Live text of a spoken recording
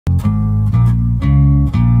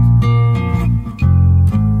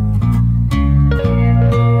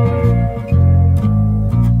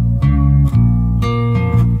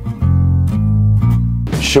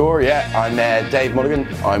yeah, I'm Dave Mulligan.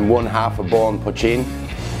 I'm one half of Bán Poitín.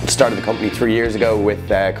 Started the company 3 years ago with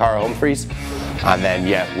Cara Humphreys, and then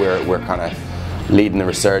yeah, we're kind of leading the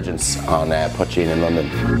resurgence on Poitín in London.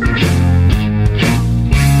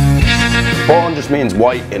 Bán just means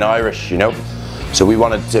white in Irish, you know. So we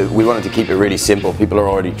wanted to keep it really simple. People are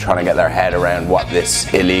already trying to get their head around what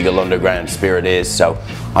this illegal underground spirit is. So,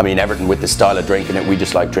 I mean, everything with the style of drinking it, we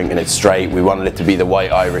just like drinking it straight. We wanted it to be the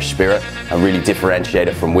white Irish spirit and really differentiate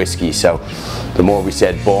it from whiskey. So, the more we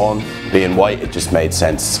said Bán, being white, it just made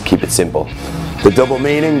sense. Keep it simple. The double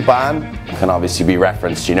meaning, ban, can obviously be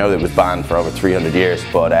referenced. You know, it was banned for over 300 years,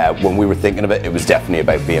 but when we were thinking of it, it was definitely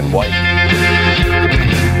about being white.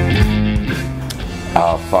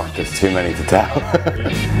 Oh fuck, there's too many to tell.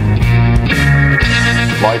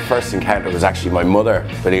 My first encounter was actually my mother,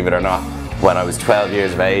 believe it or not, when I was 12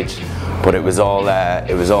 years of age. But it was all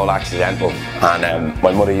accidental. And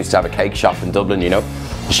my mother used to have a cake shop in Dublin, you know.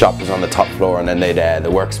 The shop was on the top floor, and then they'd the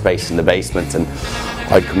workspace in the basement. And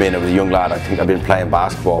I'd come in, I was a young lad, I think I'd been playing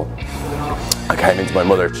basketball. I came into my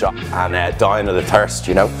mother's shop and dying of the thirst,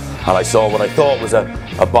 you know. And I saw what I thought was a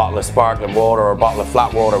bottle of sparkling water or a bottle of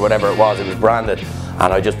flat water, whatever it was branded.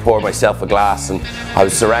 And I just poured myself a glass, and I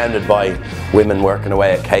was surrounded by women working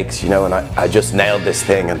away at cakes, you know, and I just nailed this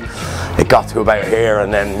thing, and it got to about here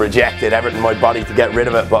and then rejected everything in my body to get rid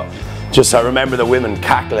of it. But just, I remember the women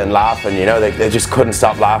cackling, laughing, you know, they just couldn't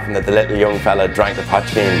stop laughing that the little young fella drank the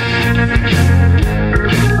poitín.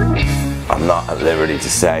 I'm not at liberty to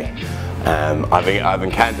say. I've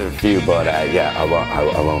encountered a few, but yeah, I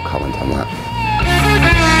won't comment on that.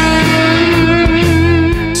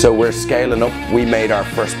 So we're scaling up. We made our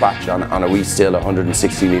first batch on a wee still,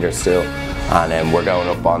 160 litre still, and then we're going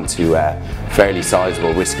up onto fairly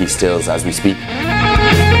sizable whiskey stills as we speak.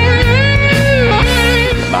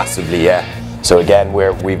 Massively, yeah. So again,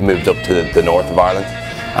 we've moved up to the north of Ireland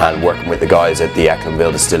and working with the guys at the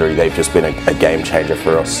Ecklandville distillery. They've just been a game changer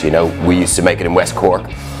for us. You know, we used to make it in West Cork,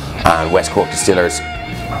 and West Cork distillers,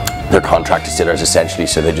 they're contract distillers essentially,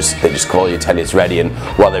 so they just call you, tell you it's ready, and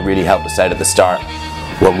while they really helped us out at the start,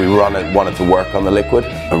 when we wanted to work on the liquid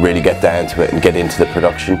and really get down to it and get into the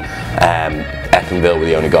production, Ecklandville were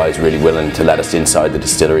the only guys really willing to let us inside the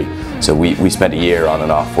distillery. So we spent a year on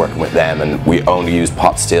and off working with them, and we only used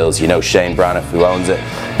pot stills. You know, Shane Braniff, who owns it,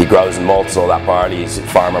 he grows and malts all that barley. He's a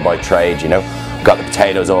farmer by trade, you know. Got the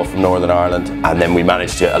potatoes all from Northern Ireland, and then we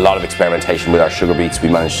managed to, a lot of experimentation with our sugar beets, we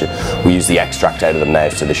use the extract out of them now,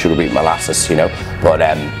 so the sugar beet molasses, you know. But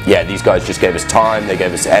yeah, these guys just gave us time, they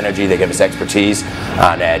gave us energy, they gave us expertise,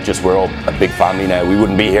 and just we're all a big family now. We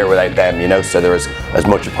wouldn't be here without them, you know, so they're as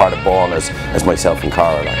much a part of Bán as myself and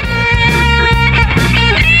Cara.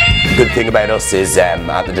 The good thing about us is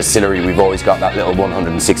at the distillery we've always got that little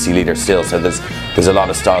 160 litre still, so there's a lot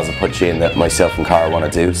of styles of poitín that myself and Cara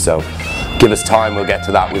want to do. So give us time, we'll get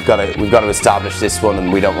to that. We've got to establish this one,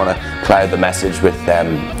 and we don't want to cloud the message with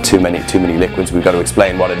too many liquids. We've got to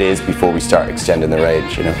explain what it is before we start extending the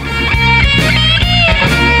range, you know.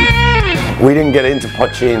 We didn't get into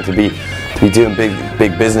poitín to be doing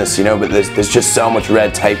big business, you know, but there's just so much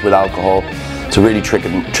red tape with alcohol. It's a really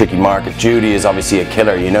tricky market. Duty is obviously a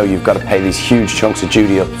killer, you know. You've got to pay these huge chunks of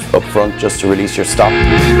duty up front just to release your stock.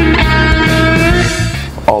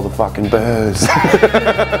 All the fucking booze.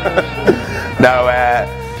 No,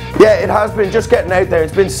 yeah, it has been just getting out there.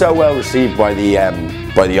 It's been so well received by the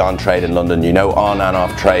on trade in London, you know, on and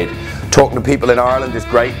off trade. Talking to people in Ireland is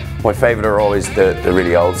great. My favourite are always the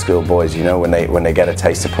really old school boys, you know, when they get a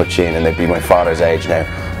taste of poitín, and they'd be my father's age now,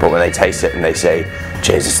 but when they taste it and they say,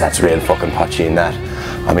 Jesus, that's real fucking poitín, that.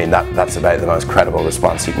 I mean, that's about the most credible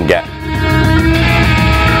response you can get.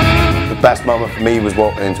 The best moment for me was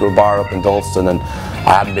walking into a bar up in Dalston, and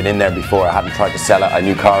I hadn't been in there before, I hadn't tried to sell it, I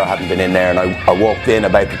knew Cara hadn't been in there, and I walked in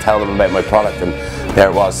about to tell them about my product, and there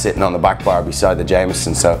it was sitting on the back bar beside the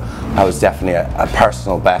Jameson, so that was definitely a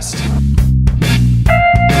personal best.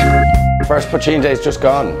 First Poitín Day is just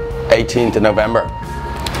gone, 18th of November.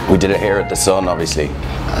 We did it here at the Sun, obviously.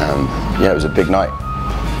 Yeah, it was a big night.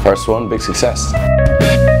 First one, big success.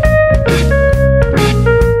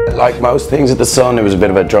 Like most things at the Sun, it was a bit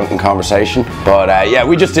of a drunken conversation, but yeah,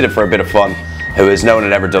 we just did it for a bit of fun. It was no one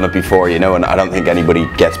had ever done it before, you know, and I don't think anybody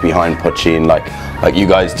gets behind poitín like you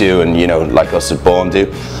guys do, and you know, like us at Bán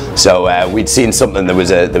do. So we'd seen something, there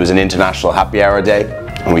was an international happy hour day,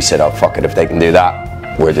 and we said, oh fuck it, if they can do that,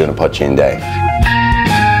 we're doing a poitín day.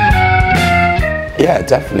 Yeah,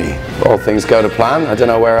 definitely. All things go to plan. I don't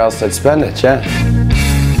know where else I'd spend it, yeah.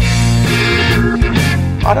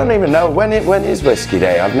 I don't even know, when is Whiskey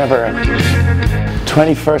Day? I've never,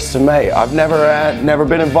 21st of May. I've never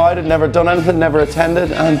been invited, never done anything, never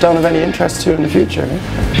attended, and don't have any interest to in the future.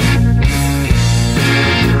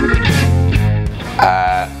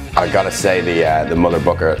 I gotta say the Muller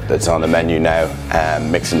Booker that's on the menu now,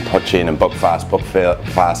 mixing poitín and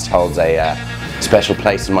Buckfast holds a special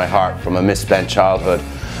place in my heart from a misspent childhood.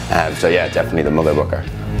 So yeah, definitely the Muller Booker.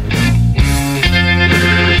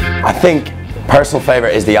 I think personal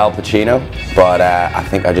favourite is the Al Pacino, but I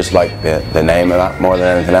think I just like the name of that more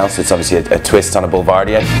than anything else. It's obviously a twist on a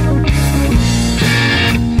Boulevardier.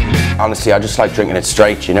 Honestly, I just like drinking it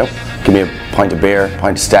straight, you know. Give me a pint of beer,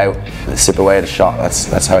 pint of stout, sip away at a shot.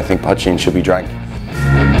 That's how I think poitín should be drank.